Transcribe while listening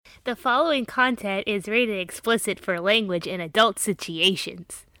The following content is rated explicit for language in adult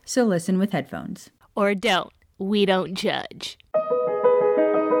situations. So listen with headphones. Or don't. We don't judge.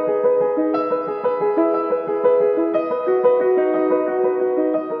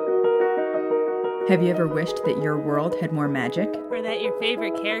 Have you ever wished that your world had more magic? Or that your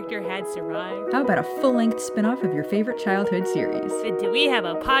favorite character had survived? How about a full-length spin-off of your favorite childhood series? Then do we have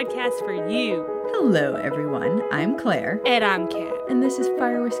a podcast for you? Hello, everyone. I'm Claire. And I'm Kat. And this is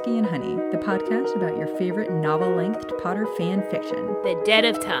Fire, Whiskey, and Honey, the podcast about your favorite novel-length Potter fan fiction. The Dead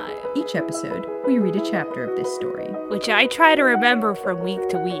of Time. Each episode, we read a chapter of this story, which I try to remember from week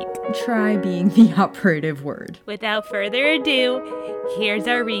to week. Try being the operative word. Without further ado, here's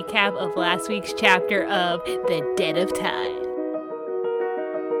our recap of last week's chapter of The Dead of Time.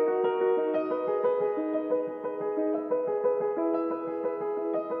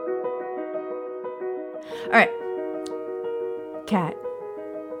 All right. Kat,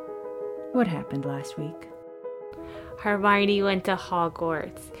 what happened last week? Hermione went to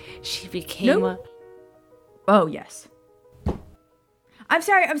Hogwarts. She became Oh, yes. I'm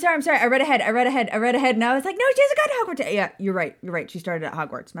sorry. I read ahead. And I was like, no, she hasn't gone to Hogwarts. Yeah, you're right. She started at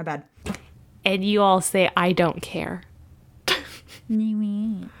Hogwarts. My bad. And you all say, I don't care.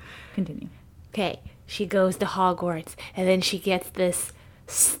 Continue. Okay, she goes to Hogwarts, and then she gets this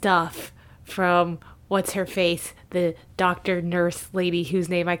stuff from, what's her face? The doctor nurse lady whose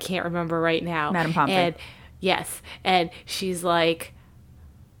name I can't remember right now. Madame Pomfrey. And, yes, and she's like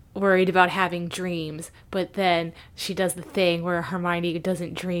worried about having dreams, but then she does the thing where Hermione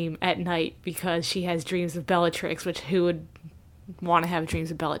doesn't dream at night because she has dreams of Bellatrix, which who would want to have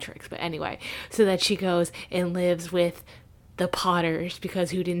dreams of Bellatrix? But anyway, so that she goes and lives with the Potters,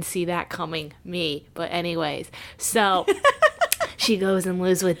 because who didn't see that coming? Me. But anyways, so she goes and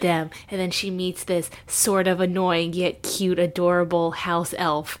lives with them, and then she meets this sort of annoying yet cute, adorable house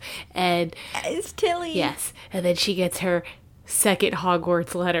elf, and it's Tilly. Yes, and then she gets her second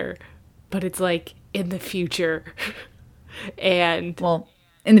Hogwarts letter, but it's like in the future. And well,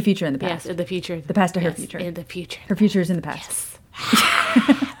 in the future, in the past. Yes, in the future. The past to her future. In the future. Her future is in the past.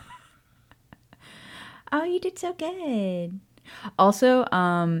 Yes. Oh, you did so good. Also,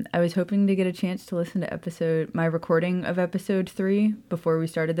 I was hoping to get a chance to listen to my recording of episode 3 before we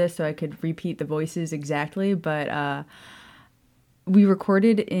started this, so I could repeat the voices exactly, but we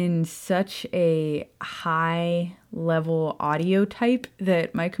recorded in such a high level audio type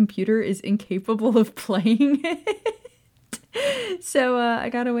that my computer is incapable of playing it. So I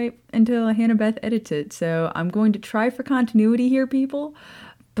gotta wait until Hannah Beth edits it. So I'm going to try for continuity here, people,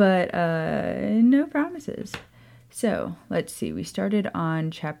 but no promises. So let's see. We started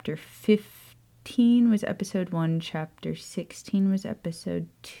on chapter 15 was episode 1. Chapter 16 was episode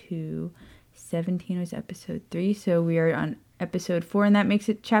 2. 17 was episode 3. So we are on episode 4, and that makes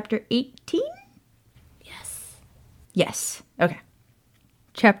it chapter 18? Yes. Okay.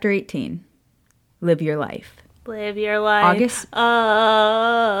 Chapter 18. Live your life. Live your life. August. Oh.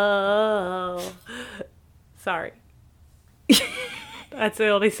 Sorry. That's the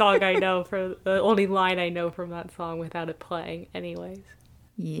only song I know the only line I know from that song without it playing anyways.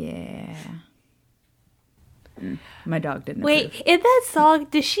 Yeah. My dog didn't Wait, approve. in that song,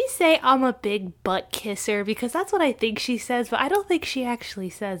 does she say I'm a big butt kisser? Because that's what I think she says, but I don't think she actually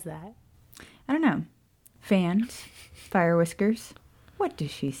says that. I don't know. Fans, Fire Whiskers, what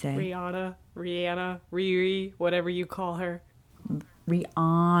does she say? Rihanna, Riri, whatever you call her.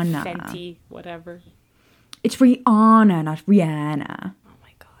 Rihanna. Fenty, whatever. It's Rihanna, not Rihanna. Oh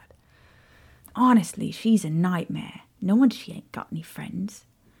my god. Honestly, she's a nightmare. No wonder she ain't got any friends.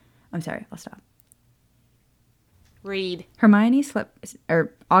 I'm sorry, I'll stop. Read. Hermione slept,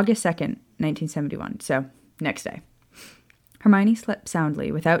 August 2nd, 1971, so next day. Hermione slept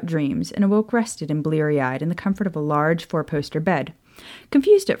soundly, without dreams, and awoke rested and bleary-eyed in the comfort of a large 4-poster bed.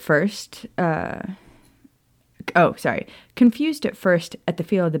 Confused at first at the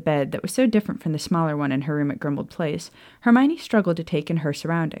feel of the bed that was so different from the smaller one in her room at Grimmauld Place, Hermione struggled to take in her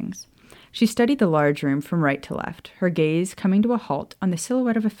surroundings. She studied the large room from right to left, her gaze coming to a halt on the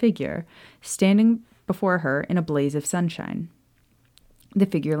silhouette of a figure standing before her in a blaze of sunshine. The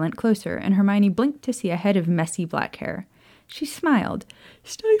figure leant closer, and Hermione blinked to see a head of messy black hair. She smiled,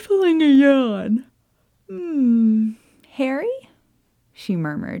 stifling a yawn. Harry? She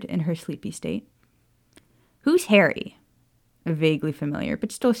murmured in her sleepy state. Who's Harry? A vaguely familiar,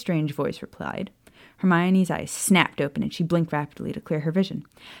 but still strange voice replied. Hermione's eyes snapped open, and she blinked rapidly to clear her vision.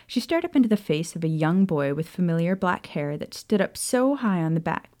 She stared up into the face of a young boy with familiar black hair that stood up so high on the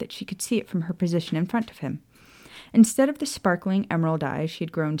back that she could see it from her position in front of him. Instead of the sparkling emerald eyes she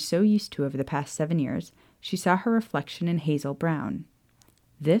had grown so used to over the past 7 years, she saw her reflection in hazel brown.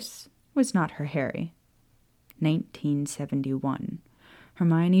 This was not her Harry. 1971.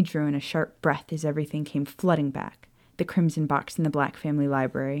 Hermione drew in a sharp breath as everything came flooding back. The crimson box in the Black family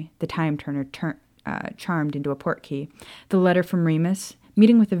library, the time turner charmed into a portkey, the letter from Remus,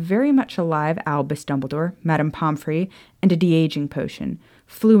 meeting with a very much alive Albus Dumbledore, Madame Pomfrey, and a de-aging potion,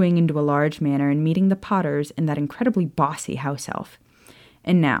 fluing into a large manor and meeting the Potters and that incredibly bossy house elf.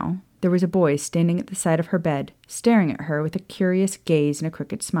 And now there was a boy standing at the side of her bed, staring at her with a curious gaze and a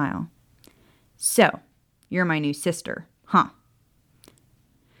crooked smile. "So, you're my new sister, huh?"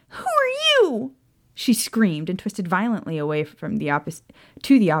 "Who are you?" She screamed and twisted violently away from the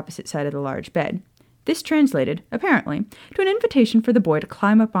opposite side of the large bed. This translated, apparently, to an invitation for the boy to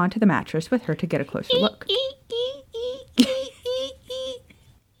climb up onto the mattress with her to get a closer look.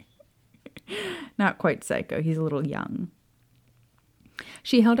 Not quite psycho, he's a little young.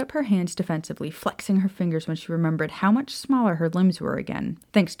 She held up her hands defensively, flexing her fingers when she remembered how much smaller her limbs were again,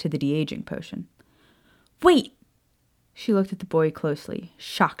 thanks to the de-aging potion. "Wait!" She looked at the boy closely,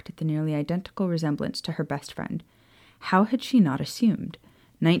 shocked at the nearly identical resemblance to her best friend. How had she not assumed?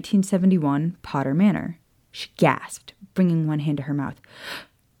 1971, Potter Manor. She gasped, bringing one hand to her mouth.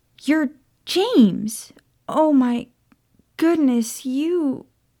 "You're James! Oh my goodness, you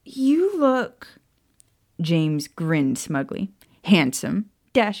look..." James grinned smugly. "Handsome,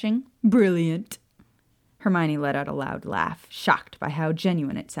 dashing, brilliant." Hermione let out a loud laugh, shocked by how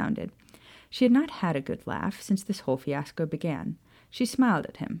genuine it sounded. She had not had a good laugh since this whole fiasco began. She smiled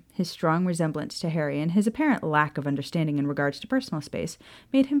at him. His strong resemblance to Harry and his apparent lack of understanding in regards to personal space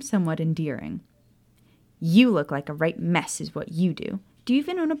made him somewhat endearing. "You look like a right mess is what you do. Do you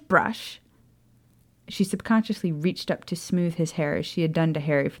even own a brush?" She subconsciously reached up to smooth his hair as she had done to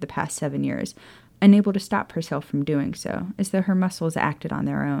Harry for the past 7 years, unable to stop herself from doing so, as though her muscles acted on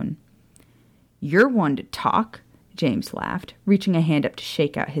their own. "You're one to talk," James laughed, reaching a hand up to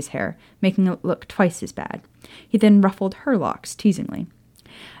shake out his hair, making it look twice as bad. He then ruffled her locks teasingly.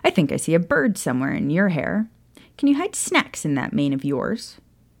 "I think I see a bird somewhere in your hair. Can you hide snacks in that mane of yours?"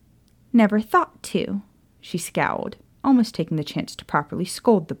 "Never thought to," she scowled, almost taking the chance to properly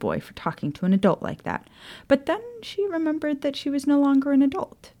scold the boy for talking to an adult like that. But then she remembered that she was no longer an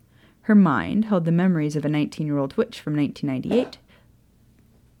adult. Her mind held the memories of a 19-year-old witch from 1998.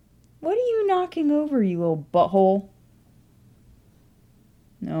 "What are you knocking over, you little butthole?"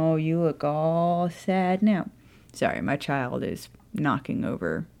 "No, you look all sad now." Sorry, my child is knocking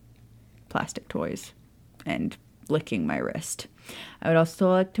over plastic toys and licking my wrist. I would also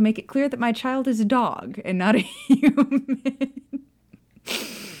like to make it clear that my child is a dog and not a human.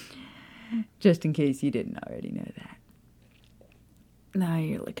 Just in case you didn't already know that. Now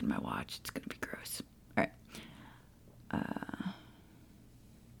you're licking my watch. It's going to be gross. All right.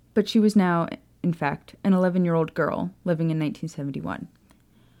 But she was now, in fact, an 11-year-old girl living in 1971.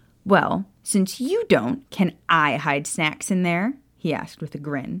 "Well, since you don't, can I hide snacks in there?" he asked with a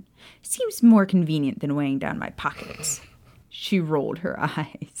grin. "Seems more convenient than weighing down my pockets." She rolled her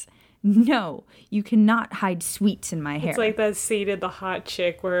eyes. "No, you cannot hide sweets in my hair." It's like that scene in The Hot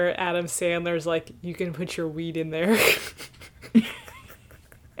Chick where Adam Sandler's like, "You can put your weed in there."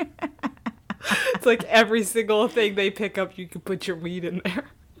 It's like every single thing they pick up, you can put your weed in there.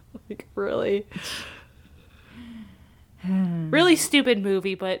 Like, really? Really stupid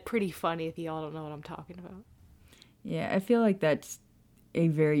movie, but pretty funny if y'all don't know what I'm talking about. Yeah, I feel like that's a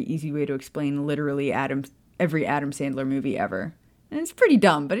very easy way to explain literally every Adam Sandler movie ever. And it's pretty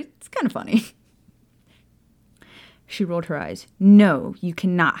dumb, but it's kind of funny. She rolled her eyes. "No, you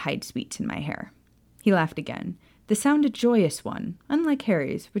cannot hide sweets in my hair." He laughed again. The sound a joyous one, unlike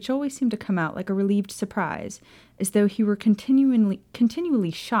Harry's, which always seemed to come out like a relieved surprise, as though he were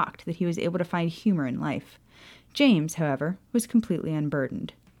continually shocked that he was able to find humor in life. James, however, was completely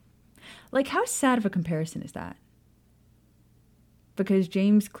unburdened. Like, how sad of a comparison is that? Because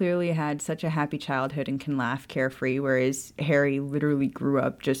James clearly had such a happy childhood and can laugh carefree, whereas Harry literally grew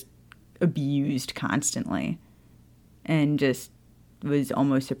up just abused constantly and just was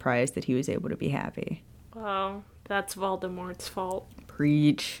almost surprised that he was able to be happy. Wow, that's Voldemort's fault.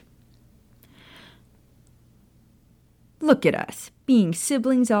 Preach. "Look at us, being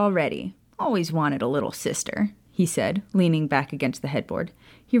siblings already. Always wanted a little sister," he said, leaning back against the headboard.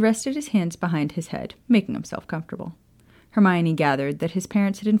 He rested his hands behind his head, making himself comfortable. Hermione gathered that his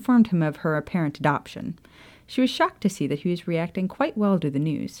parents had informed him of her apparent adoption. She was shocked to see that he was reacting quite well to the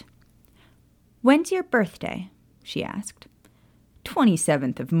news. "When's your birthday?" she asked.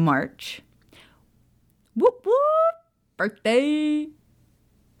 27th of March. "Whoop whoop! Birthday!"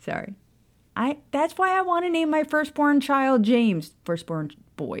 Sorry. That's why I want to name my firstborn child James. Firstborn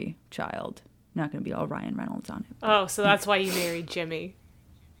boy child. Not going to be all Ryan Reynolds on it. Oh, so that's why you married Jimmy.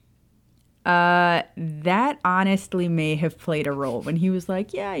 That honestly may have played a role when he was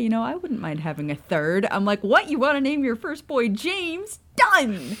like, yeah, I wouldn't mind having a third. I'm like, what? You want to name your first boy James?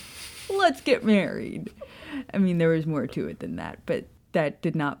 Done! Let's get married. I mean, there was more to it than that, but that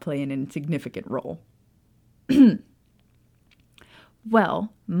did not play an insignificant role.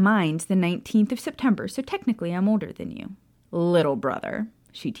 Well, mine's the 19th of September, so technically I'm older than you. Little brother,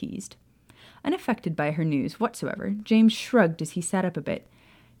 she teased. Unaffected by her news whatsoever, James shrugged as he sat up a bit.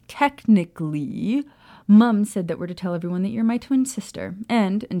 Technically, Mum said that we're to tell everyone that you're my twin sister,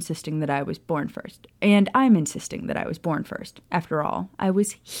 and insisting that I was born first. And I'm insisting that I was born first. After all, I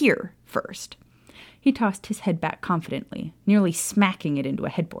was here first. He tossed his head back confidently, nearly smacking it into a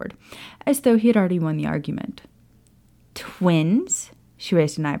headboard, as though he had already won the argument. Twins? She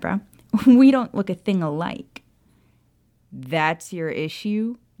raised an eyebrow. We don't look a thing alike. That's your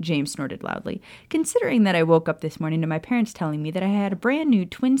issue? James snorted loudly. Considering that I woke up this morning to my parents telling me that I had a brand new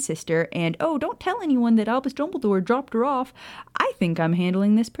twin sister and, oh, don't tell anyone that Albus Dumbledore dropped her off, I think I'm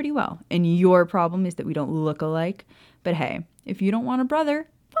handling this pretty well. And your problem is that we don't look alike. But hey, if you don't want a brother,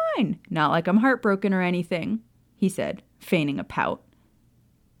 fine. Not like I'm heartbroken or anything, he said, feigning a pout.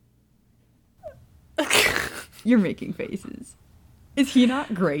 You're making faces. Is he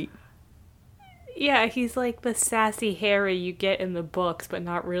not great? Yeah, he's like the sassy Harry you get in the books, but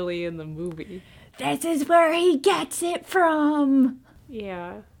not really in the movie. This is where he gets it from.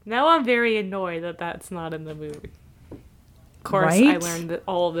 Yeah. Now I'm very annoyed that that's not in the movie. Of course, Right? I learned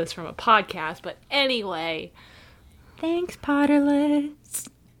all of this from a podcast, but anyway. Thanks, Potterless.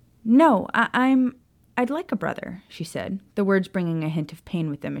 No, I'd like a brother, she said, the words bringing a hint of pain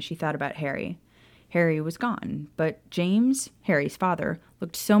with them as she thought about Harry. Harry was gone, but James, Harry's father,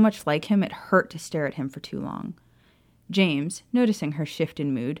 looked so much like him it hurt to stare at him for too long. James, noticing her shift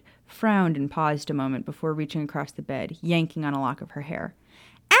in mood, frowned and paused a moment before reaching across the bed, yanking on a lock of her hair.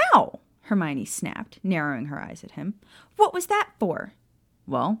 Ow! Hermione snapped, narrowing her eyes at him. What was that for?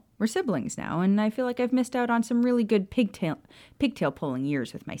 Well, we're siblings now, and I feel like I've missed out on some really good pigtail pulling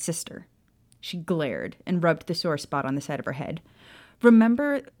years with my sister. She glared and rubbed the sore spot on the side of her head.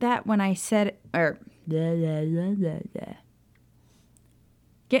 Remember that when I said,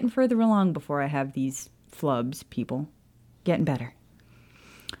 Getting further along before I have these flubs, people. Getting better.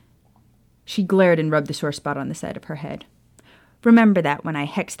 She glared and rubbed the sore spot on the side of her head. Remember that when I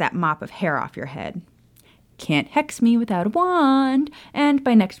hex that mop of hair off your head. Can't hex me without a wand, and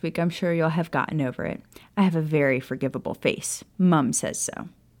by next week I'm sure you'll have gotten over it. I have a very forgivable face. Mum says so.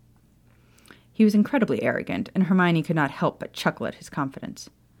 He was incredibly arrogant, and Hermione could not help but chuckle at his confidence.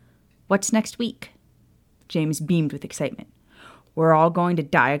 What's next week? James beamed with excitement. We're all going to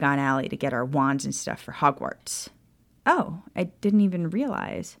Diagon Alley to get our wands and stuff for Hogwarts. Oh, I didn't even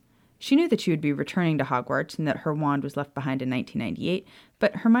realize. She knew that she would be returning to Hogwarts and that her wand was left behind in 1998,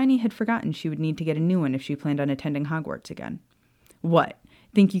 but Hermione had forgotten she would need to get a new one if she planned on attending Hogwarts again. What?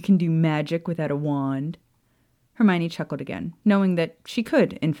 Think you can do magic without a wand? Hermione chuckled again, knowing that she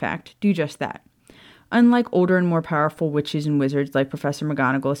could, in fact, do just that. Unlike older and more powerful witches and wizards like Professor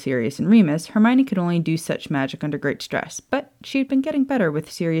McGonagall, Sirius, and Remus, Hermione could only do such magic under great stress, but she had been getting better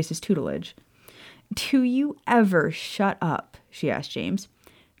with Sirius's tutelage. Do you ever shut up? She asked James.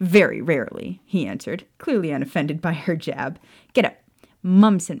 Very rarely, he answered, clearly unoffended by her jab. Get up.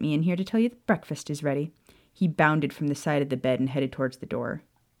 Mum sent me in here to tell you that breakfast is ready. He bounded from the side of the bed and headed towards the door.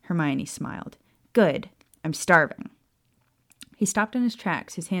 Hermione smiled. Good. I'm starving. He stopped in his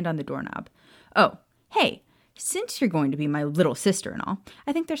tracks, his hand on the doorknob. Oh, hey, since you're going to be my little sister and all,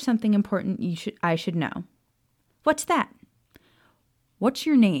 I think there's something important I should know. What's that? What's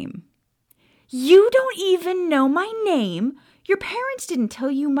your name? You don't even know my name? Your parents didn't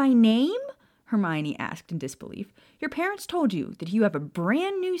tell you my name? Hermione asked in disbelief. Your parents told you that you have a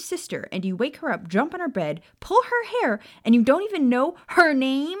brand new sister and you wake her up, jump on her bed, pull her hair, and you don't even know her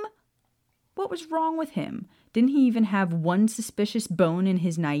name? What was wrong with him? Didn't he even have one suspicious bone in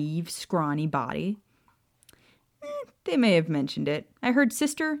his naive, scrawny body? They may have mentioned it. I heard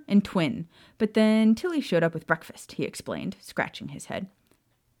sister and twin, but then Tilly showed up with breakfast, he explained, scratching his head.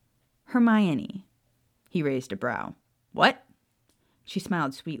 Hermione. He raised a brow. What? She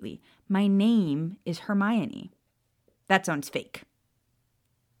smiled sweetly. My name is Hermione. That sounds fake.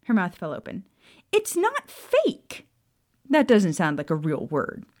 Her mouth fell open. It's not fake. That doesn't sound like a real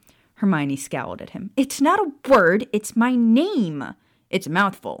word. Hermione scowled at him. It's not a word, it's my name. It's a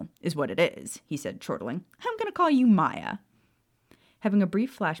mouthful, is what it is, he said, chortling. I'm going to call you Maya. Having a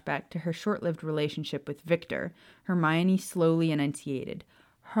brief flashback to her short-lived relationship with Victor, Hermione slowly enunciated,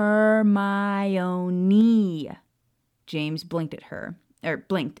 Hermione. James blinked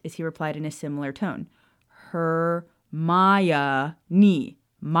as he replied in a similar tone. Hermione.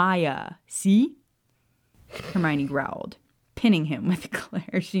 Maya, see? Hermione growled, pinning him with a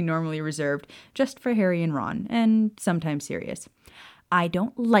glare she normally reserved just for Harry and Ron, and sometimes Sirius. I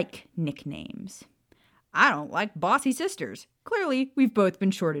don't like nicknames. I don't like bossy sisters. Clearly, we've both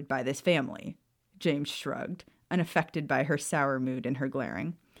been shorted by this family. James shrugged, unaffected by her sour mood and her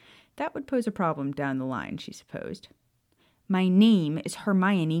glaring. That would pose a problem down the line, she supposed. My name is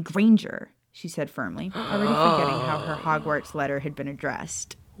Hermione Granger, she said firmly, already forgetting how her Hogwarts letter had been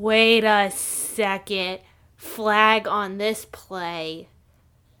addressed. Wait a second. Flag on this play.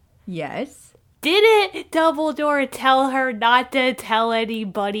 Yes? Didn't Dumbledore tell her not to tell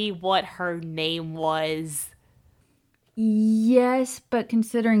anybody what her name was? Yes, but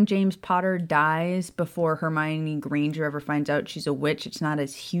considering James Potter dies before Hermione Granger ever finds out she's a witch, it's not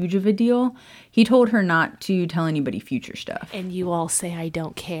as huge of a deal. He told her not to tell anybody future stuff. And you all say I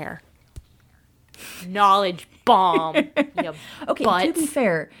don't care. Knowledge bomb. Okay, to be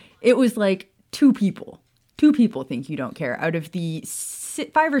fair, it was like 2 people. 2 people think you don't care out of the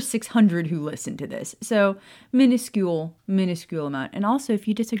 500 or 600 who listen to this. So minuscule amount. And also, if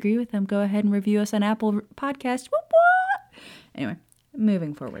you disagree with them, go ahead and review us on Apple Podcasts. Whoop, whoop. Anyway,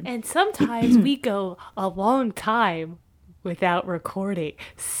 moving forward. And sometimes we go a long time without recording.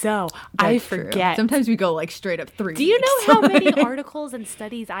 So I forget. True. Sometimes we go like straight up 3 Do you weeks. know how many articles and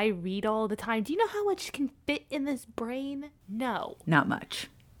studies I read all the time? Do you know how much can fit in this brain? No. Not much.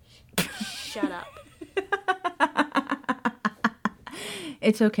 Shut up.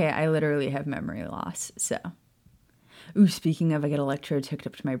 It's okay. I literally have memory loss, so. Ooh, speaking of, I get electrodes hooked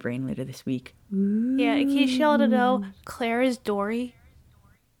up to my brain later this week. Ooh. Yeah, in case y'all don't know, Claire is Dory.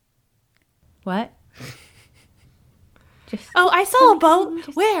 What? Oh, I saw a boat.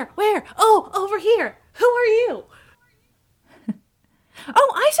 Where? Oh, over here. Who are you?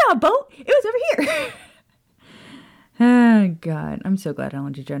 Oh, I saw a boat. It was over here. Oh, God. I'm so glad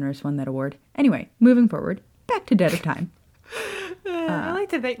Ellen DeGeneres won that award. Anyway, moving forward, back to Dead of Time. I like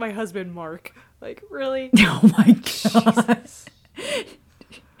to thank my husband, Mark. Like, really? Oh, my God.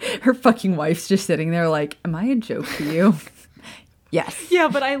 Her fucking wife's just sitting there like, am I a joke to you? Yes. Yeah,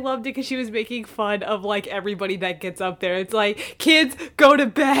 but I loved it because she was making fun of, like, everybody that gets up there. It's like, kids, go to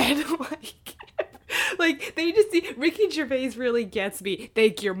bed. Like, they just see, Ricky Gervais really gets me.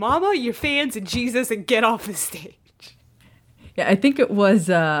 Thank your mama, your fans, and Jesus, and get off the stage. Yeah, I think it was,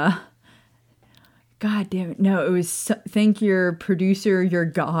 God damn it. No, it was thank your producer, your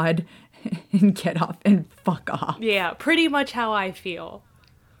God, and get off and fuck off. Yeah, pretty much how I feel.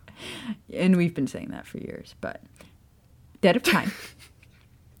 And we've been saying that for years, but Dead of Time.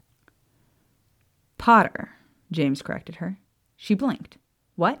 Potter, James corrected her. She blinked.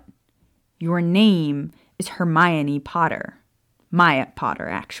 What? Your name is Hermione Potter. Maya Potter,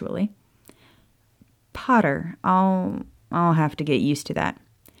 actually. Potter, I'll have to get used to that.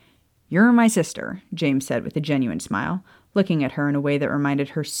 You're my sister, James said with a genuine smile, looking at her in a way that reminded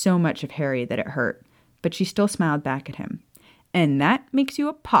her so much of Harry that it hurt, but she still smiled back at him. And that makes you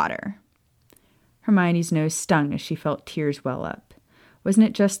a Potter. Hermione's nose stung as she felt tears well up. Wasn't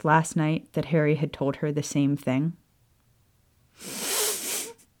it just last night that Harry had told her the same thing?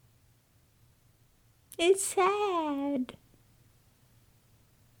 It's sad.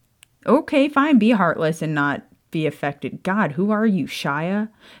 Okay, fine, be heartless and not be affected. God, who are you, Shia?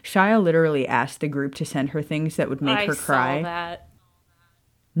 Shia literally asked the group to send her things that would make her cry. I saw that.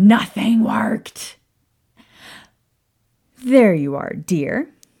 Nothing worked. There you are, dear.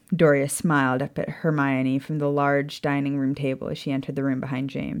 Doria smiled up at Hermione from the large dining room table as she entered the room behind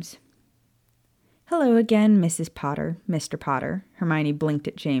James. Hello again, Mrs. Potter, Mr. Potter. Hermione blinked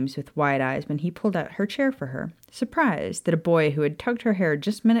at James with wide eyes when he pulled out her chair for her, surprised that a boy who had tugged her hair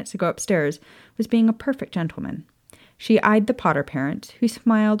just minutes ago upstairs was being a perfect gentleman. She eyed the Potter parents, who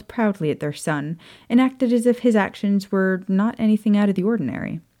smiled proudly at their son and acted as if his actions were not anything out of the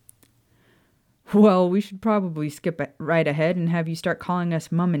ordinary. Well, we should probably skip right ahead and have you start calling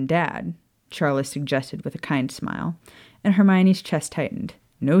us Mum and Dad, Charles suggested with a kind smile, and Hermione's chest tightened.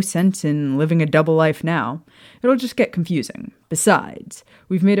 No sense in living a double life now. It'll just get confusing. Besides,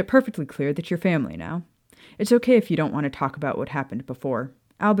 we've made it perfectly clear that you're family now. It's okay if you don't want to talk about what happened before.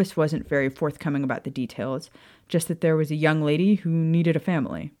 Albus wasn't very forthcoming about the details, just that there was a young lady who needed a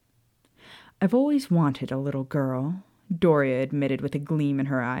family. I've always wanted a little girl, Doria admitted with a gleam in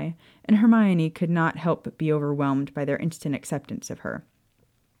her eye, and Hermione could not help but be overwhelmed by their instant acceptance of her.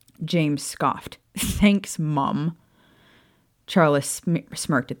 James scoffed. Thanks, Mum. Charles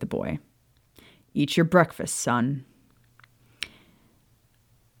smirked at the boy. Eat your breakfast, son.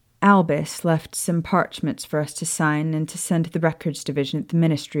 Albus left some parchments for us to sign and to send to the records division at the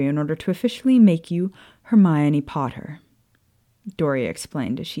ministry in order to officially make you Hermione Potter. Doria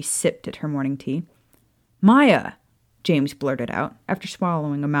explained as she sipped at her morning tea. Maya, James blurted out after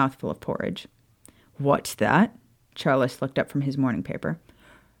swallowing a mouthful of porridge. What's that? Charles looked up from his morning paper.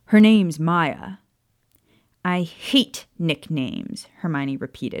 Her name's Maya. I hate nicknames, Hermione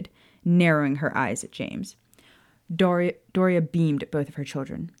repeated, narrowing her eyes at James. Doria beamed at both of her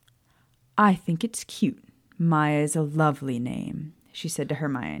children. I think it's cute. Maya is a lovely name, she said to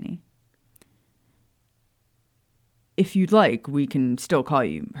Hermione. If you'd like, we can still call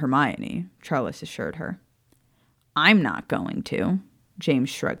you Hermione, Charles assured her. I'm not going to, James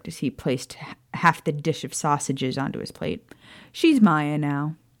shrugged as he placed half the dish of sausages onto his plate. She's Maya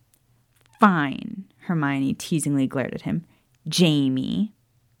now. Fine, Hermione teasingly glared at him. Jamie.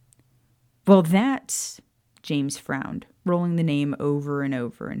 Well, that's... James frowned, rolling the name over and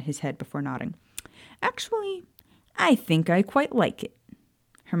over in his head before nodding. Actually, I think I quite like it.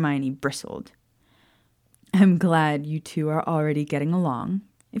 Hermione bristled. I'm glad you two are already getting along.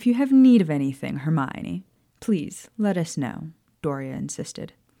 If you have need of anything, Hermione, please let us know, Doria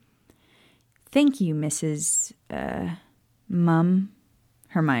insisted. Thank you, Mrs. Mum.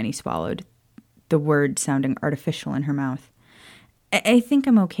 Hermione swallowed, the word sounding artificial in her mouth. I think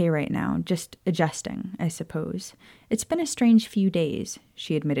I'm okay right now, just adjusting, I suppose. It's been a strange few days,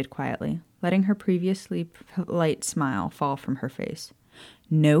 she admitted quietly, letting her previously polite smile fall from her face.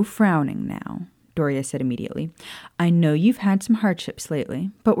 No frowning now, Doria said immediately. I know you've had some hardships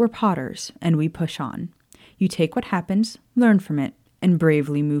lately, but we're Potters, and we push on. You take what happens, learn from it, and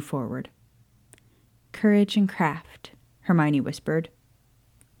bravely move forward. Courage and craft, Hermione whispered.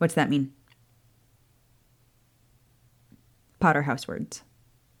 What's that mean? Potter house words.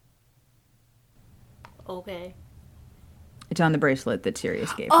 Okay. It's on the bracelet that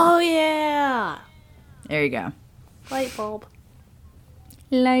Sirius gave her. Oh, yeah! There you go. Light bulb.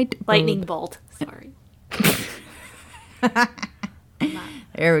 Lightning bolt. Sorry.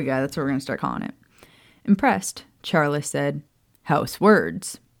 There we go. That's what we're going to start calling it. Impressed, Charles said, House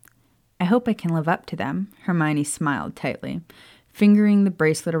words. I hope I can live up to them. Hermione smiled tightly, fingering the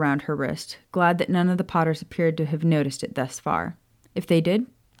bracelet around her wrist, glad that none of the Potters appeared to have noticed it thus far. If they did,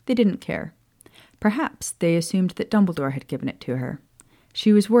 they didn't care. Perhaps they assumed that Dumbledore had given it to her.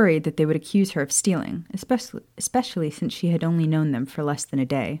 She was worried that they would accuse her of stealing, especially since she had only known them for less than a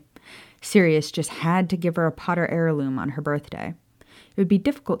day. Sirius just had to give her a Potter heirloom on her birthday. It would be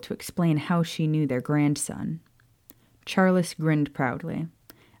difficult to explain how she knew their grandson. Charles grinned proudly.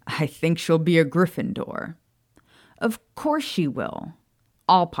 I think she'll be a Gryffindor. Of course she will.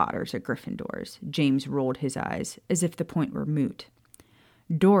 All Potters are Gryffindors. James rolled his eyes, as if the point were moot.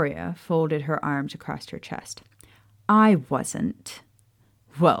 Doria folded her arms across her chest. I wasn't.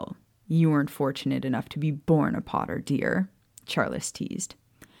 Well, you weren't fortunate enough to be born a Potter, dear, Charles teased.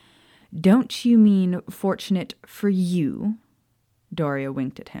 Don't you mean fortunate for you? Doria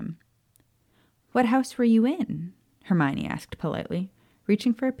winked at him. What house were you in? Hermione asked politely,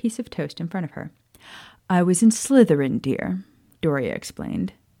 reaching for a piece of toast in front of her. I was in Slytherin, dear, Doria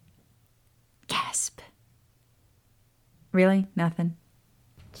explained. Gasp. Really? Nothing?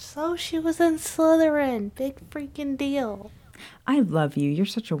 So she was in Slytherin. Big freaking deal. I love you. You're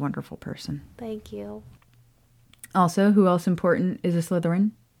such a wonderful person. Thank you. Also, who else important is a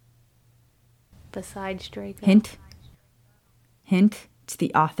Slytherin? Besides Draco. Hint. Hint. It's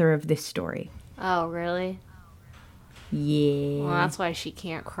the author of this story. Oh, really? Yeah. Well, that's why she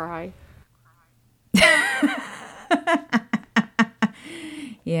can't cry.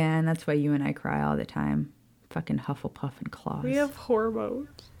 Yeah, and that's why you and I cry all the time. Fucking Hufflepuff and Claws. We have hormones.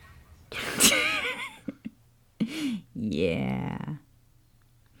 Yeah.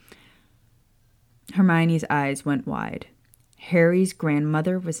 Hermione's eyes went wide. Harry's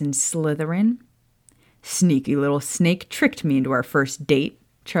grandmother was in Slytherin? Sneaky little snake tricked me into our first date.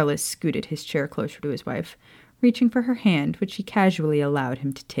 Charles scooted his chair closer to his wife, reaching for her hand, which she casually allowed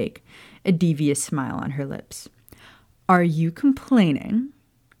him to take, a devious smile on her lips. Are you complaining?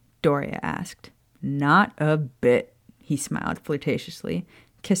 Doria asked. Not a bit, he smiled flirtatiously,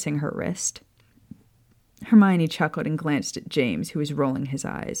 kissing her wrist. Hermione chuckled and glanced at James, who was rolling his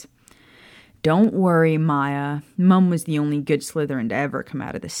eyes. Don't worry, Maya. Mum was the only good Slytherin to ever come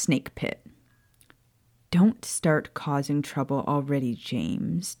out of the snake pit. Don't start causing trouble already,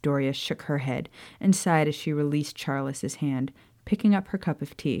 James. Doria shook her head and sighed as she released Charles's hand, picking up her cup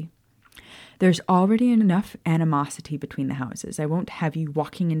of tea. There's already enough animosity between the houses. I won't have you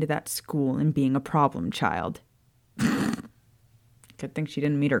walking into that school and being a problem child. Good thing she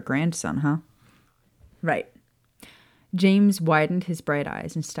didn't meet her grandson, huh? Right. James widened his bright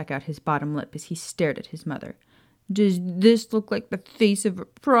eyes and stuck out his bottom lip as he stared at his mother. Does this look like the face of a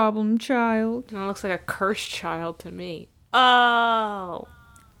problem child? It looks like a cursed child to me. Oh.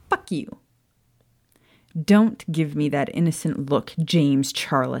 Fuck you. Don't give me that innocent look, James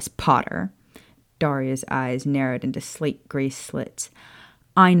Charles Potter. Daria's eyes narrowed into slate gray slits.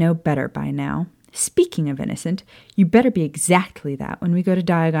 I know better by now. Speaking of innocent, you better be exactly that when we go to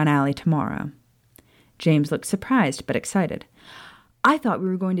Diagon Alley tomorrow. James looked surprised but excited. I thought we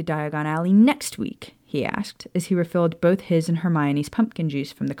were going to Diagon Alley next week, he asked, as he refilled both his and Hermione's pumpkin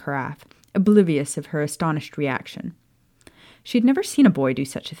juice from the carafe, oblivious of her astonished reaction. She had never seen a boy do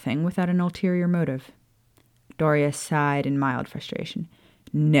such a thing without an ulterior motive. Daria sighed in mild frustration.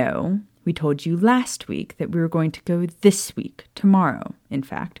 No, we told you last week that we were going to go this week, tomorrow, in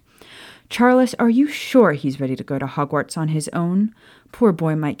fact. Charles, are you sure he's ready to go to Hogwarts on his own? Poor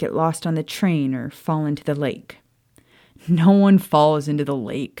boy might get lost on the train or fall into the lake. No one falls into the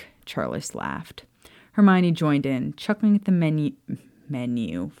lake, Charles laughed. Hermione joined in, chuckling at the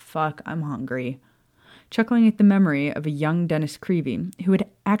menu. Fuck, I'm hungry. Chuckling at the memory of a young Dennis Creevey who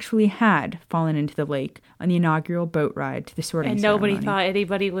had fallen into the lake on the inaugural boat ride to the sorting And ceremony. nobody thought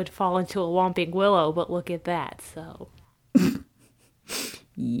anybody would fall into a Whomping Willow, but look at that, so.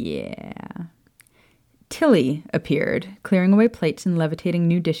 Yeah. Tilly appeared, clearing away plates and levitating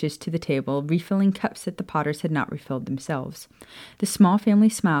new dishes to the table, refilling cups that the Potters had not refilled themselves. The small family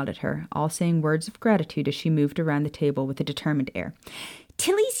smiled at her, all saying words of gratitude as she moved around the table with a determined air.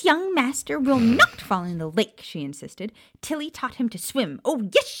 Tilly's young master will not fall in the lake, she insisted. Tilly taught him to swim. Oh,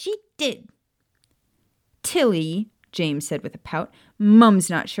 yes, she did. Tilly, James said with a pout, Mum's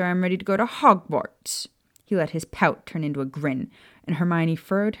not sure I'm ready to go to Hogwarts. He let his pout turn into a grin, and Hermione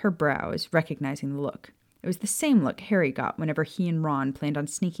furrowed her brows, recognizing the look. It was the same look Harry got whenever he and Ron planned on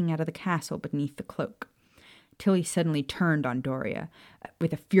sneaking out of the castle beneath the cloak. Tilly suddenly turned on Doria.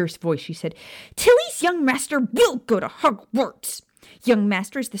 With a fierce voice, she said, Tilly's young master will go to Hogwarts. Young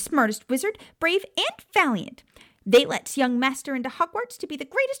master is the smartest wizard, brave and valiant. They lets young master into Hogwarts to be the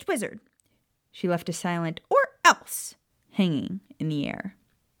greatest wizard. She left a silent, or else, hanging in the air.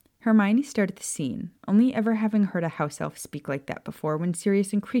 Hermione stared at the scene, only ever having heard a house elf speak like that before when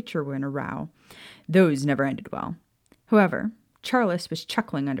Sirius and Kreacher were in a row. Those never ended well. However, Charles was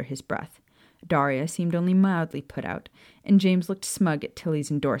chuckling under his breath. Daria seemed only mildly put out, and James looked smug at Tilly's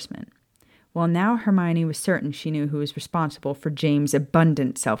endorsement. While now Hermione was certain she knew who was responsible for James'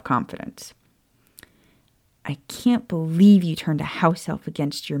 abundant self-confidence. I can't believe you turned a house elf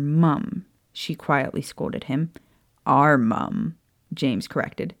against your mum, she quietly scolded him. Our mum, James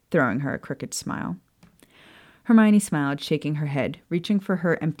corrected, throwing her a crooked smile. Hermione smiled, shaking her head, reaching for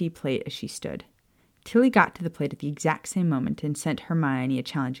her empty plate as she stood. Tilly got to the plate at the exact same moment and sent Hermione a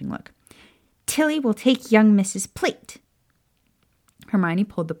challenging look. Tilly will take young Miss's plate. Hermione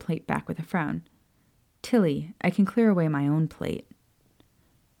pulled the plate back with a frown. Tilly, I can clear away my own plate.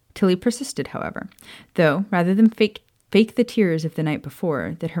 Tilly persisted, however, though, rather than fake the tears of the night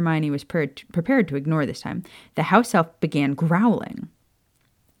before that Hermione was prepared to ignore this time, the house elf began growling.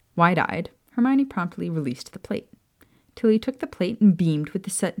 Wide-eyed, Hermione promptly released the plate. Tilly took the plate and beamed with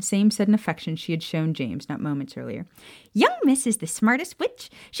the same sudden affection she had shown James not moments earlier. Young Miss is the smartest witch.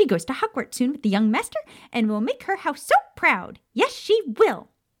 She goes to Hogwarts soon with the young master and will make her house so proud. Yes, she will.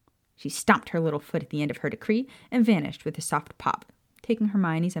 She stomped her little foot at the end of her decree and vanished with a soft pop, taking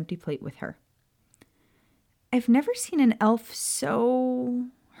Hermione's empty plate with her. I've never seen an elf so...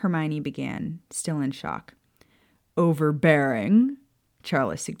 Hermione began, still in shock. Overbearing,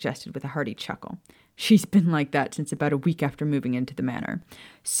 Charles suggested with a hearty chuckle. She's been like that since about a week after moving into the manor.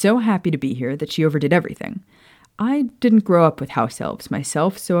 So happy to be here that she overdid everything. I didn't grow up with house elves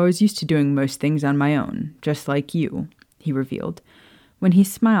myself, so I was used to doing most things on my own, just like you, he revealed. When he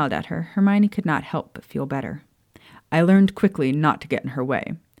smiled at her, Hermione could not help but feel better. I learned quickly not to get in her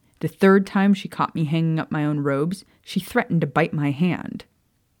way. The third time she caught me hanging up my own robes, she threatened to bite my hand.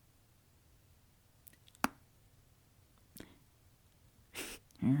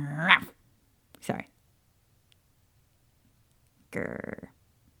 Sorry. Grr.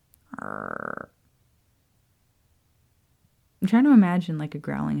 I'm trying to imagine like a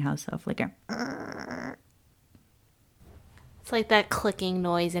growling house elf, like a... It's like that clicking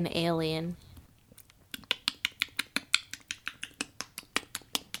noise in Alien.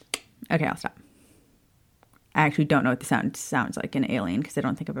 Okay, I'll stop. I actually don't know what the sound sounds like in Alien because I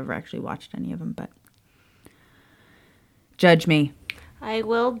don't think I've ever actually watched any of them, but... Judge me. I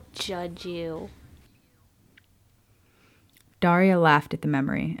will judge you. Daria laughed at the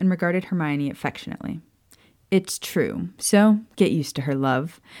memory and regarded Hermione affectionately. It's true, so get used to her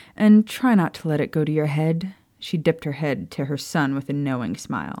love, and try not to let it go to your head. She dipped her head to her son with a knowing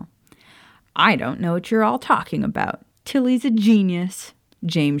smile. I don't know what you're all talking about. Tilly's a genius.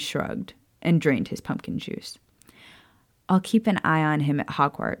 James shrugged and drained his pumpkin juice. I'll keep an eye on him at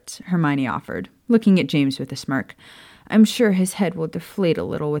Hogwarts, Hermione offered, looking at James with a smirk. I'm sure his head will deflate a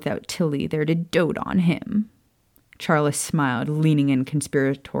little without Tilly there to dote on him. Charles smiled, leaning in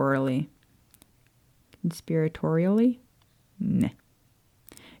conspiratorially. Conspiratorially? Nah.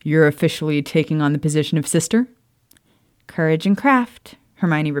 You're officially taking on the position of sister? Courage and craft,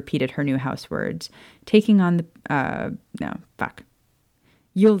 Hermione repeated her new house words, taking on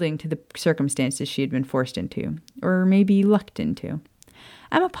yielding to the circumstances she had been forced into, or maybe lucked into.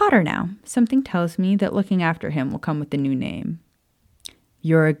 I'm a Potter now. Something tells me that looking after him will come with the new name.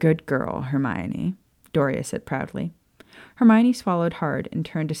 You're a good girl, Hermione, Doria said proudly. Hermione swallowed hard and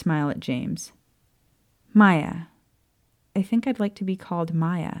turned to smile at James. Maya. I think I'd like to be called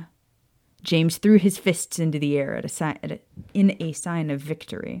Maya. James threw his fists into the air in a sign of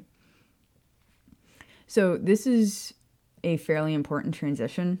victory. So this is a fairly important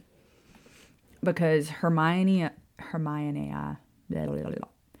transition because Hermione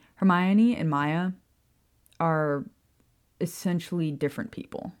and Maya are essentially different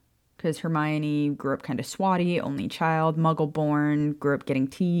people. Because Hermione grew up kind of swotty, only child, muggle-born, grew up getting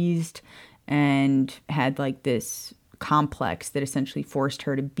teased, and had like this complex that essentially forced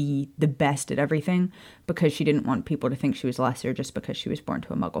her to be the best at everything because she didn't want people to think she was lesser just because she was born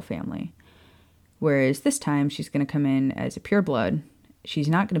to a muggle family. Whereas this time, she's going to come in as a pureblood. She's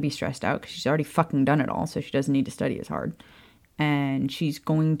not going to be stressed out because she's already fucking done it all, so she doesn't need to study as hard. And she's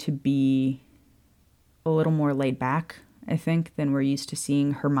going to be a little more laid back, I think, than we're used to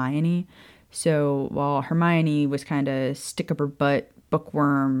seeing Hermione. So while Hermione was kind of stick up her butt,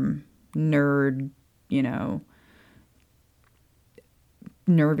 bookworm, nerd,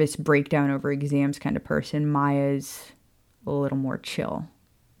 nervous breakdown over exams kind of person, Maya's a little more chill.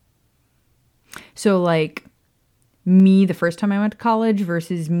 So like me the first time I went to college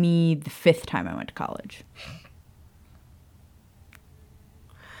versus me the fifth time I went to college.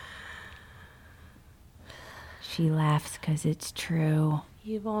 She laughs because it's true.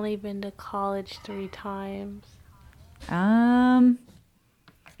 You've only been to college 3 times.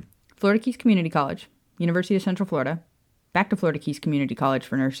 Florida Keys Community College, University of Central Florida, back to Florida Keys Community College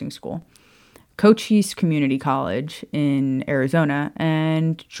for nursing school, Cochise Community College in Arizona,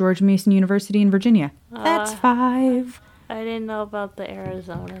 and George Mason University in Virginia. That's 5. I didn't know about the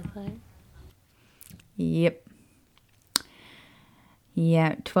Arizona thing. Yep.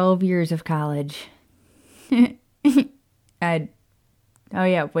 Yeah, 12 years of college. Oh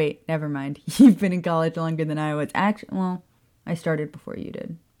yeah, wait, never mind. You've been in college longer than I was. Actually, well, I started before you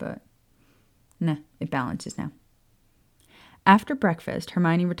did, but nah, it balances now. After breakfast,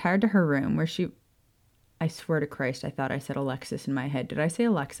 Hermione retired to her room where she... I swear to Christ, I thought I said Alexis in my head. Did I say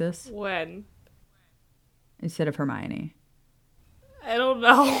Alexis? When? Instead of Hermione. I don't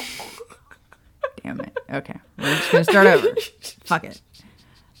know. Damn it. Okay, we're just going to start over. Fuck it.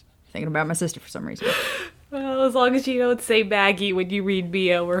 Thinking about my sister for some reason. Well, as long as you don't say Maggie when you read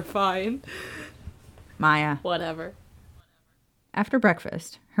Mia, we're fine. Maya. Whatever. After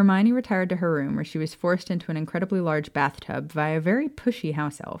breakfast, Hermione retired to her room where she was forced into an incredibly large bathtub via a very pushy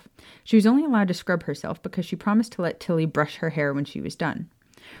house elf. She was only allowed to scrub herself because she promised to let Tilly brush her hair when she was done.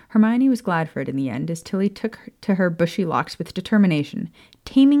 Hermione was glad for it in the end as Tilly took to her bushy locks with determination,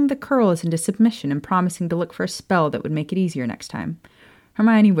 taming the curls into submission and promising to look for a spell that would make it easier next time.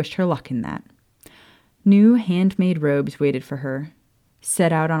 Hermione wished her luck in that. New handmade robes waited for her,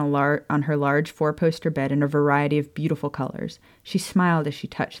 set out on her large 4-poster bed in a variety of beautiful colors. She smiled as she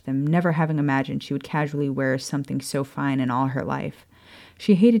touched them, never having imagined she would casually wear something so fine in all her life.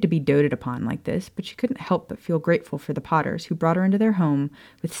 She hated to be doted upon like this, but she couldn't help but feel grateful for the Potters who brought her into their home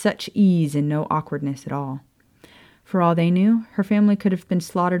with such ease and no awkwardness at all. For all they knew, her family could have been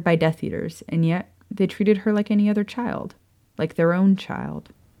slaughtered by Death Eaters, and yet they treated her like any other child, like their own child.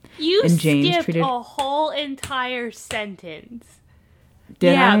 You skipped a whole entire sentence.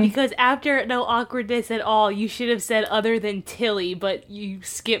 Did I? Because after no awkwardness at all, you should have said other than Tilly, but you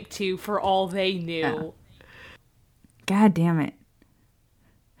skipped to for all they knew. Yeah. God damn it.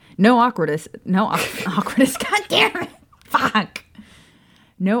 No awkwardness. Awkwardness. God damn it. Fuck.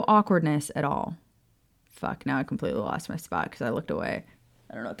 No awkwardness at all. Fuck, now I completely lost my spot because I looked away.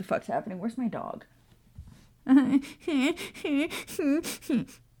 I don't know what the fuck's happening. Where's my dog?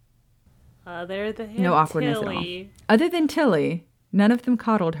 Other than no awkwardness Tilly. At all. Other than Tilly, none of them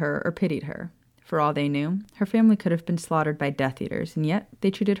coddled her or pitied her. For all they knew, her family could have been slaughtered by Death Eaters, and yet they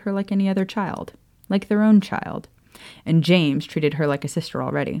treated her like any other child, like their own child. And James treated her like a sister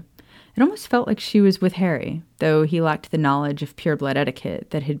already. It almost felt like she was with Harry, though he lacked the knowledge of pureblood etiquette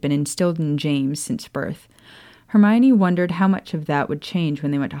that had been instilled in James since birth. Hermione wondered how much of that would change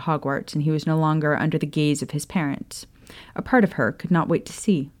when they went to Hogwarts and he was no longer under the gaze of his parents. A part of her could not wait to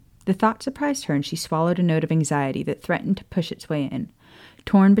see. The thought surprised her, and she swallowed a note of anxiety that threatened to push its way in,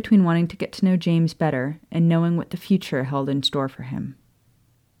 torn between wanting to get to know James better and knowing what the future held in store for him.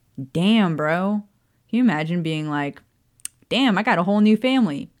 Damn, bro. Can you imagine being like, damn, I got a whole new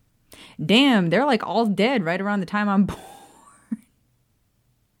family. Damn, they're like all dead right around the time I'm born.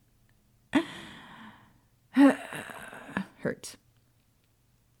 Hurts.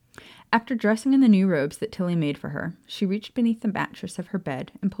 After dressing in the new robes that Tilly made for her, she reached beneath the mattress of her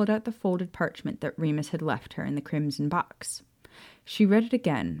bed and pulled out the folded parchment that Remus had left her in the crimson box. She read it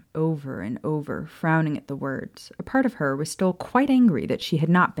again, over and over, frowning at the words. A part of her was still quite angry that she had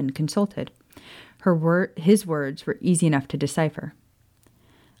not been consulted. His words were easy enough to decipher.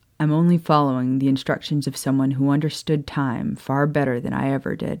 I'm only following the instructions of someone who understood time far better than I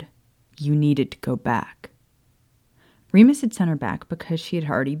ever did. You needed to go back. Remus had sent her back because she had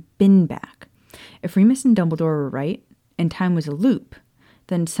already been back. If Remus and Dumbledore were right, and time was a loop,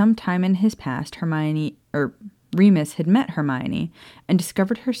 then sometime in his past, Remus had met Hermione and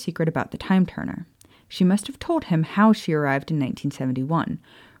discovered her secret about the Time Turner. She must have told him how she arrived in 1971.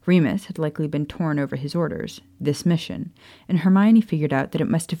 Remus had likely been torn over his orders, this mission, and Hermione figured out that it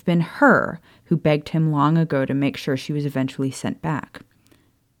must have been her who begged him long ago to make sure she was eventually sent back.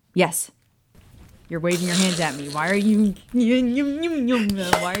 Yes. You're waving your hands at me. Why are you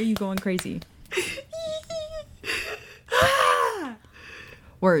going crazy?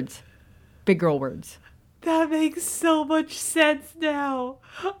 Words. Big girl words. That makes so much sense now.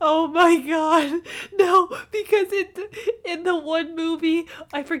 Oh my god. No, because in the one movie,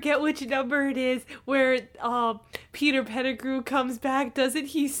 I forget which number it is, where Peter Pettigrew comes back, doesn't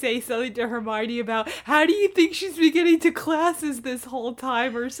he say something to Hermione about, how do you think she's been getting to classes this whole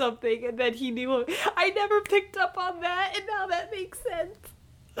time or something? And then he knew it. I never picked up on that, and now that makes sense.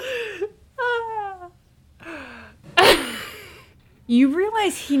 You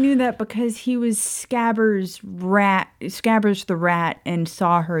realize he knew that because he was Scabbers the rat, and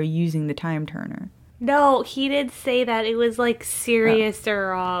saw her using the Time Turner. No, he did say that. It was like Sirius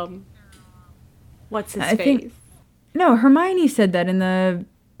or what's his face? No, Hermione said that in the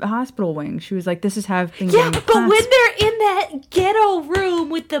hospital wing. She was like, "This is how I've been getting to but class." when they're in that ghetto room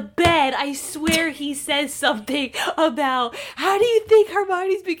with the bed, I swear he says something about, how do you think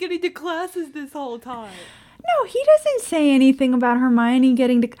Hermione's been getting to classes this whole time? No, he doesn't say anything about Hermione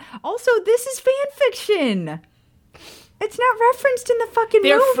getting to... Also, this is fan fiction. It's not referenced in the fucking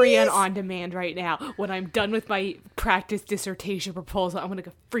They're movies. free and on demand right now. When I'm done with my practice dissertation proposal, I'm going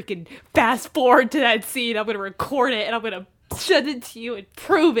to freaking fast forward to that scene. I'm going to record it, and I'm going to send it to you and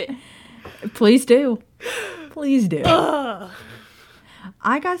prove it. Please do. Please do. Ugh.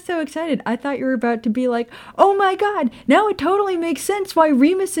 I got so excited. I thought you were about to be like, oh my god, now it totally makes sense why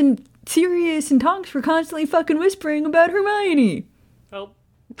Remus and Sirius and Tonks were constantly fucking whispering about Hermione. Oh.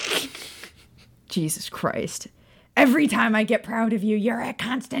 Jesus Christ. Every time I get proud of you, you're a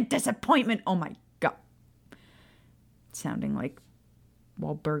constant disappointment. Oh my god. Sounding like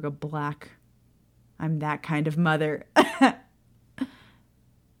Walburga Black. I'm that kind of mother.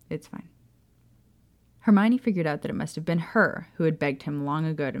 It's fine. Hermione figured out that it must have been her who had begged him long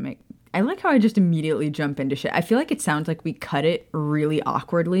ago to make... I like how I just immediately jump into shit. I feel like it sounds like we cut it really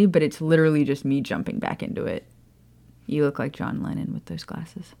awkwardly, but it's literally just me jumping back into it. You look like John Lennon with those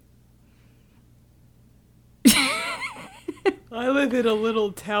glasses. I live in a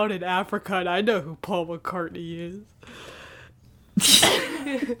little town in Africa, and I know who Paul McCartney is.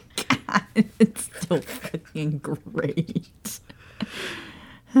 God, it's still fucking great.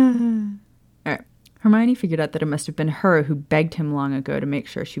 All right. Hermione figured out that it must have been her who begged him long ago to make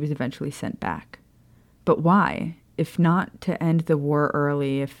sure she was eventually sent back. But why? If not to end the war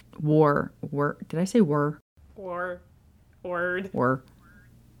early, if war, did I say war? Word. Word.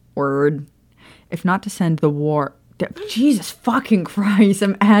 If not to send the war, Jesus fucking Christ,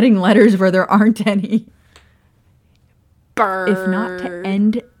 I'm adding letters where there aren't any. Bird. If not to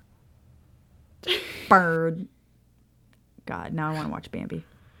end, bird. God, now I want to watch Bambi.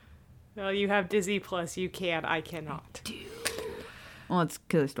 Well, you have Disney Plus. You can. I cannot. Well, it's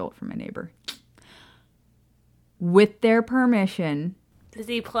because I stole it from my neighbor. With their permission.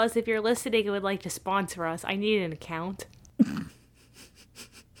 Disney Plus, if you're listening and would like to sponsor us, I need an account.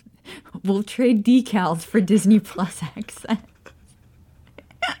 We'll trade decals for Disney Plus access.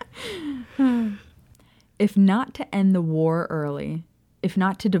 If not to end the war early, if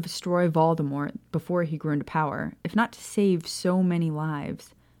not to destroy Voldemort before he grew into power, if not to save so many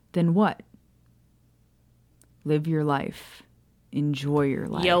lives, then what? Live your life. Enjoy your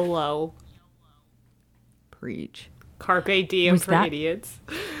life. YOLO. Preach. Carpe diem for idiots.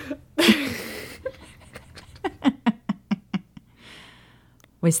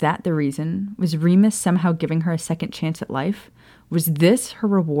 Was that the reason? Was Remus somehow giving her a second chance at life? Was this her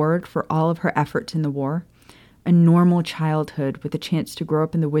reward for all of her efforts in the war? A normal childhood with a chance to grow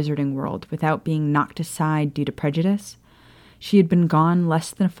up in the wizarding world without being knocked aside due to prejudice? She had been gone less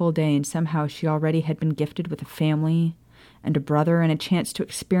than a full day, and somehow she already had been gifted with a family and a brother and a chance to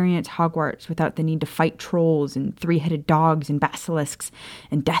experience Hogwarts without the need to fight trolls and three-headed dogs and basilisks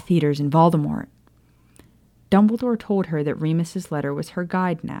and Death Eaters and Voldemort. Dumbledore told her that Remus's letter was her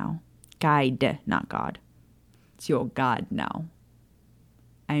guide now. Guide, not God. It's your God now.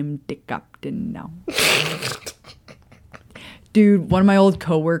 I'm the captain now. Dude, one of my old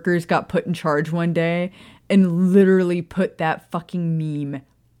coworkers got put in charge one day and literally put that fucking meme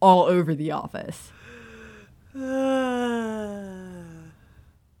all over the office.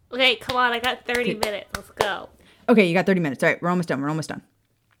 Okay, come on, I got 30 minutes. Let's go. Okay, you got 30 minutes. All right, we're almost done.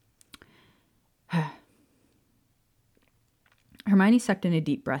 Hermione sucked in a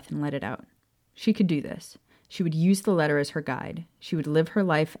deep breath and let it out. She could do this. She would use the letter as her guide. She would live her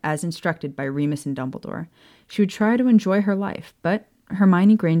life as instructed by Remus and Dumbledore. She would try to enjoy her life, but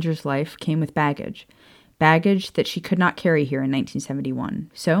Hermione Granger's life came with baggage. Baggage that she could not carry here in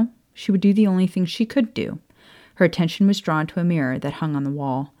 1971. So, she would do the only thing she could do. Her attention was drawn to a mirror that hung on the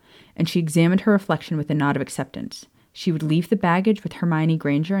wall, and she examined her reflection with a nod of acceptance. She would leave the baggage with Hermione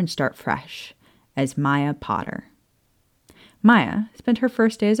Granger and start fresh, as Maya Potter. Maya spent her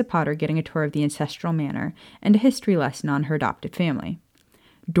first day as a Potter getting a tour of the ancestral manor and a history lesson on her adopted family.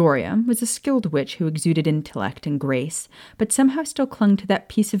 Doria was a skilled witch who exuded intellect and grace, but somehow still clung to that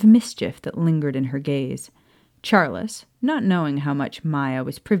piece of mischief that lingered in her gaze. Charles, not knowing how much Maya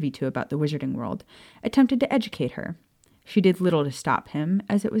was privy to about the wizarding world, attempted to educate her. She did little to stop him,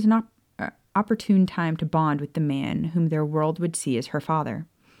 as it was an opportune time to bond with the man whom their world would see as her father.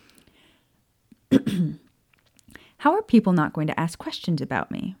 "How are people not going to ask questions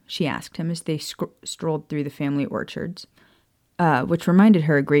about me?" she asked him as they strolled through the family orchards, which reminded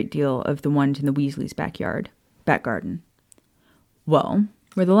her a great deal of the ones in the Weasleys' back garden. "Well,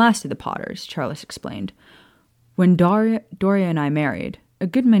 we're the last of the Potters," Charles explained. "When Doria and I married, a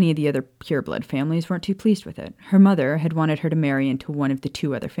good many of the other pureblood families weren't too pleased with it. Her mother had wanted her to marry into one of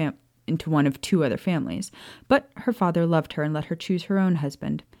two other families, but her father loved her and let her choose her own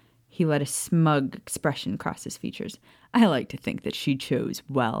husband." He let a smug expression cross his features. "I like to think that she chose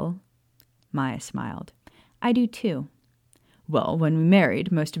well." Maya smiled. "I do too." "Well, when we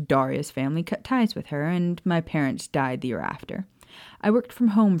married, most of Doria's family cut ties with her, and my parents died the year after. I worked from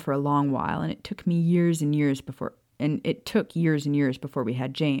home for a long while, and it took years and years before we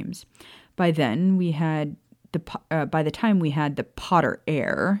had James. By the time we had the Potter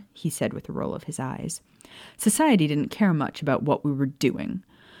heir, he said with a roll of his eyes, society didn't care much about what we were doing.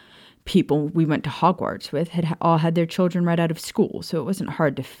 People we went to Hogwarts with had all had their children right out of school, so it wasn't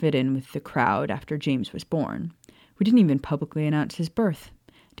hard to fit in with the crowd after James was born. We didn't even publicly announce his birth.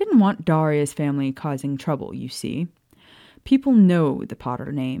 Didn't want Doria's family causing trouble, you see. People know the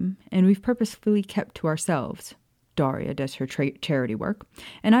Potter name, and we've purposefully kept to ourselves. Doria does her charity work,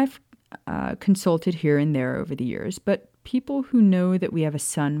 and I've consulted here and there over the years, but people who know that we have a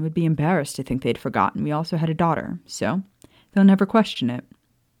son would be embarrassed to think they'd forgotten we also had a daughter, so they'll never question it."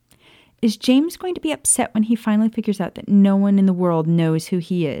 "Is James going to be upset when he finally figures out that no one in the world knows who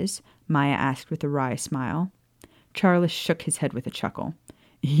he is?" Maya asked with a wry smile. Charles shook his head with a chuckle.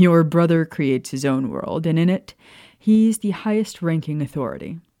 "Your brother creates his own world, and in it, he's the highest-ranking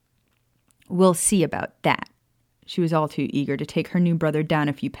authority." "We'll see about that." She was all too eager to take her new brother down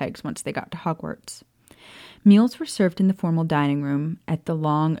a few pegs once they got to Hogwarts. Meals were served in the formal dining room at the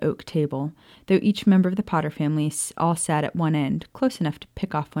long oak table, though each member of the Potter family all sat at one end, close enough to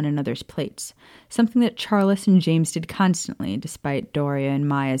pick off one another's plates, something that Charles and James did constantly, despite Doria and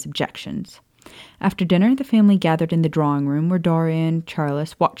Maya's objections. After dinner, the family gathered in the drawing room where Doria and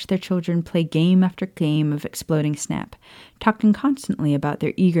Charles watched their children play game after game of Exploding Snap, talking constantly about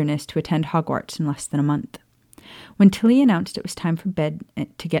their eagerness to attend Hogwarts in less than a month. When Tilly announced it was time for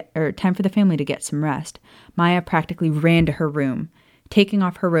the family to get some rest, Maya practically ran to her room, taking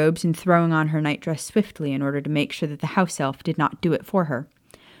off her robes and throwing on her nightdress swiftly in order to make sure that the house elf did not do it for her.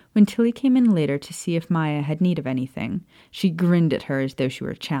 When Tilly came in later to see if Maya had need of anything, she grinned at her as though she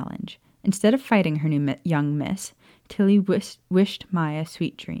were a challenge. Instead of fighting her new young miss, Tilly wished Maya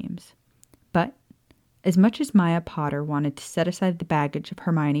sweet dreams. But as much as Maya Potter wanted to set aside the baggage of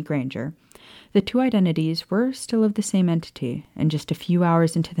Hermione Granger, the two identities were still of the same entity, and just a few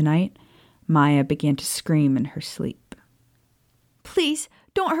hours into the night, Maya began to scream in her sleep. "Please,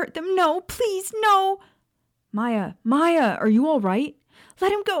 don't hurt them. No, please, no." Maya, are you all right?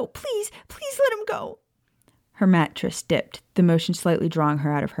 Let him go. Please let him go." Her mattress dipped, the motion slightly drawing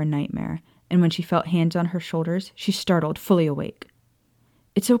her out of her nightmare, and when she felt hands on her shoulders, she startled, fully awake.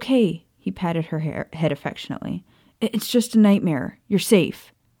 "It's okay," he patted her head affectionately. "It's just a nightmare. You're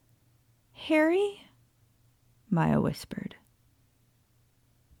safe." "Harry?" Maya whispered.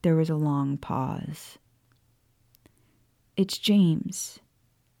 There was a long pause. "It's James."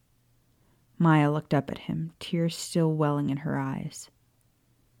 Maya looked up at him, tears still welling in her eyes.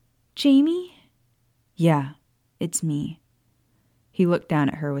 "Jamie?" "Yeah, it's me." He looked down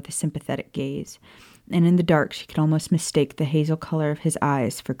at her with a sympathetic gaze, and in the dark she could almost mistake the hazel color of his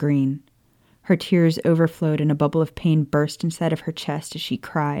eyes for green. Her tears overflowed and a bubble of pain burst inside of her chest as she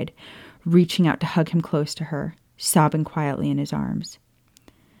cried, reaching out to hug him close to her, sobbing quietly in his arms.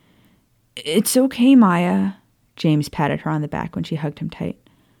 "It's okay, Maya." James patted her on the back when she hugged him tight.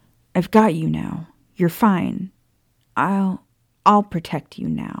 "I've got you now. You're fine. I'll protect you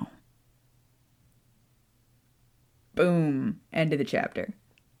now." Boom. End of the chapter.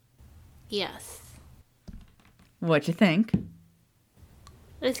 Yes. What you think?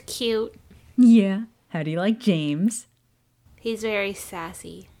 It's cute. Yeah. How do you like James? He's very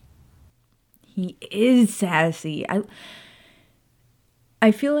sassy. He is sassy.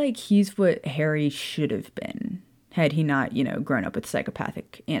 I feel like he's what Harry should have been, had he not, grown up with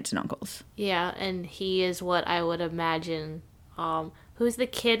psychopathic aunts and uncles. Yeah, and he is what I would imagine. Who's the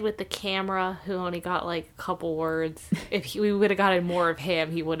kid with the camera who only got like a couple words? If we would have gotten more of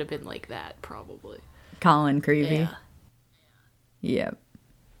him, he would have been like that, probably. Colin Creevy. Yeah. Yep.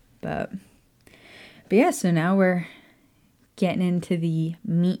 But yeah, so now we're getting into the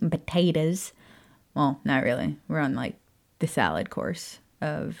meat and potatoes. Well, not really. We're on like the salad course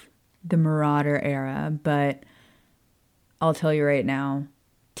of the Marauder era, but I'll tell you right now,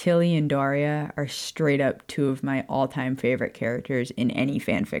 Tilly and Daria are straight up two of my all-time favorite characters in any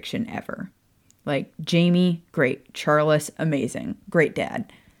fan fiction ever. Like, Jamie, great. Charles, amazing. Great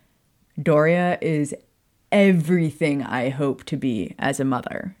dad. Daria is everything I hope to be as a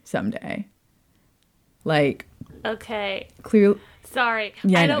mother someday. Like, okay. Clearly. Sorry.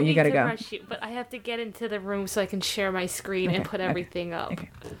 Yeah, I I know, don't you mean gotta to go. rush you, but I have to get into the room so I can share my screen and put everything up.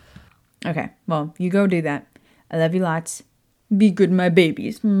 Okay. Well, you go do that. I love you lots. Be good, my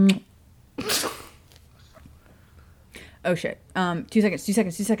babies. Oh shit. 2 seconds.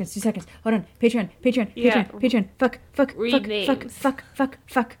 Hold on. Patreon. Yeah. Fuck. Read names. Fuck.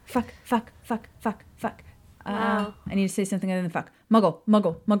 Wow. I need to say something other than fuck. Muggle.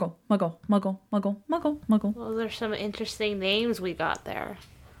 Well, there's some interesting names we got there.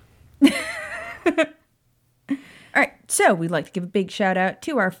 All right. So we'd like to give a big shout out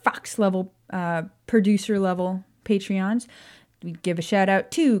to our Fox level, producer level Patreons. We give a shout out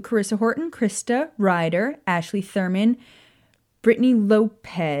to Carissa Horton, Krista Ryder, Ashley Thurman, Brittany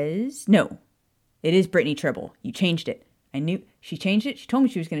Lopez. No, it is Brittany Tribble. You changed it. I knew she changed it. She told me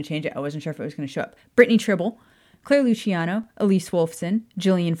she was going to change it. I wasn't sure if it was going to show up. Brittany Tribble, Claire Luciano, Elise Wolfson,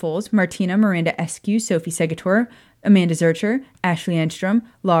 Jillian Foles, Martina Miranda Eskew, Sophie Segator, Amanda Zurcher, Ashley Enstrom,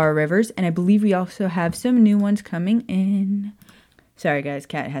 Laura Rivers, and I believe we also have some new ones coming in. Sorry, guys.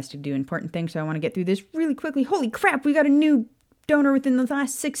 Kat has to do important things, so I want to get through this really quickly. Holy crap, we got a new donor within the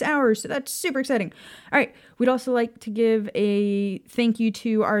last 6 hours, so that's super exciting. All right, we'd also like to give a thank you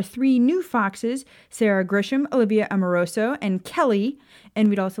to our 3 new foxes, Sarah Grisham, Olivia Amoroso, and Kelly. And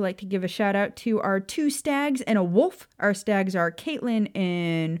we'd also like to give a shout out to our 2 stags and a wolf. Our stags are Caitlin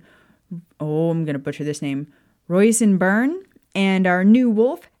and, I'm going to butcher this name, Royce Byrne, and our new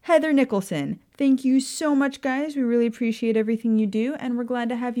wolf, Heather Nicholson. Thank you so much, guys. We really appreciate everything you do, and we're glad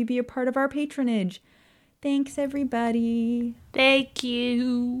to have you be a part of our patronage. Thanks, everybody. Thank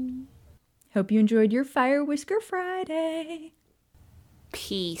you. Hope you enjoyed your Fire Whisker Friday.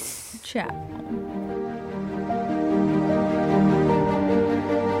 Peace. Ciao.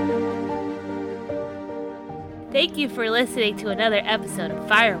 Thank you for listening to another episode of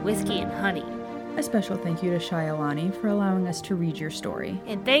Fire, Whiskey, and Honey. A special thank you to Shyalani for allowing us to read your story.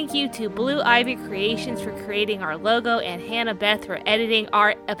 And thank you to Blue Ivy Creations for creating our logo and Hannah Beth for editing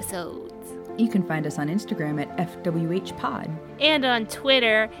our episodes. You can find us on Instagram at FWHpod. And on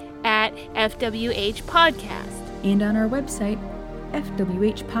Twitter at FWHpodcast. And on our website,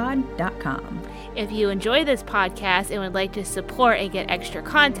 fwhpod.com. If you enjoy this podcast and would like to support and get extra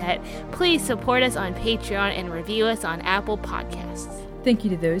content, please support us on Patreon and review us on Apple Podcasts. Thank you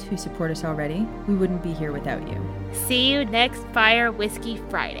to those who support us already. We wouldn't be here without you. See you next Fire Whiskey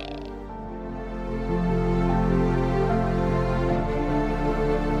Friday.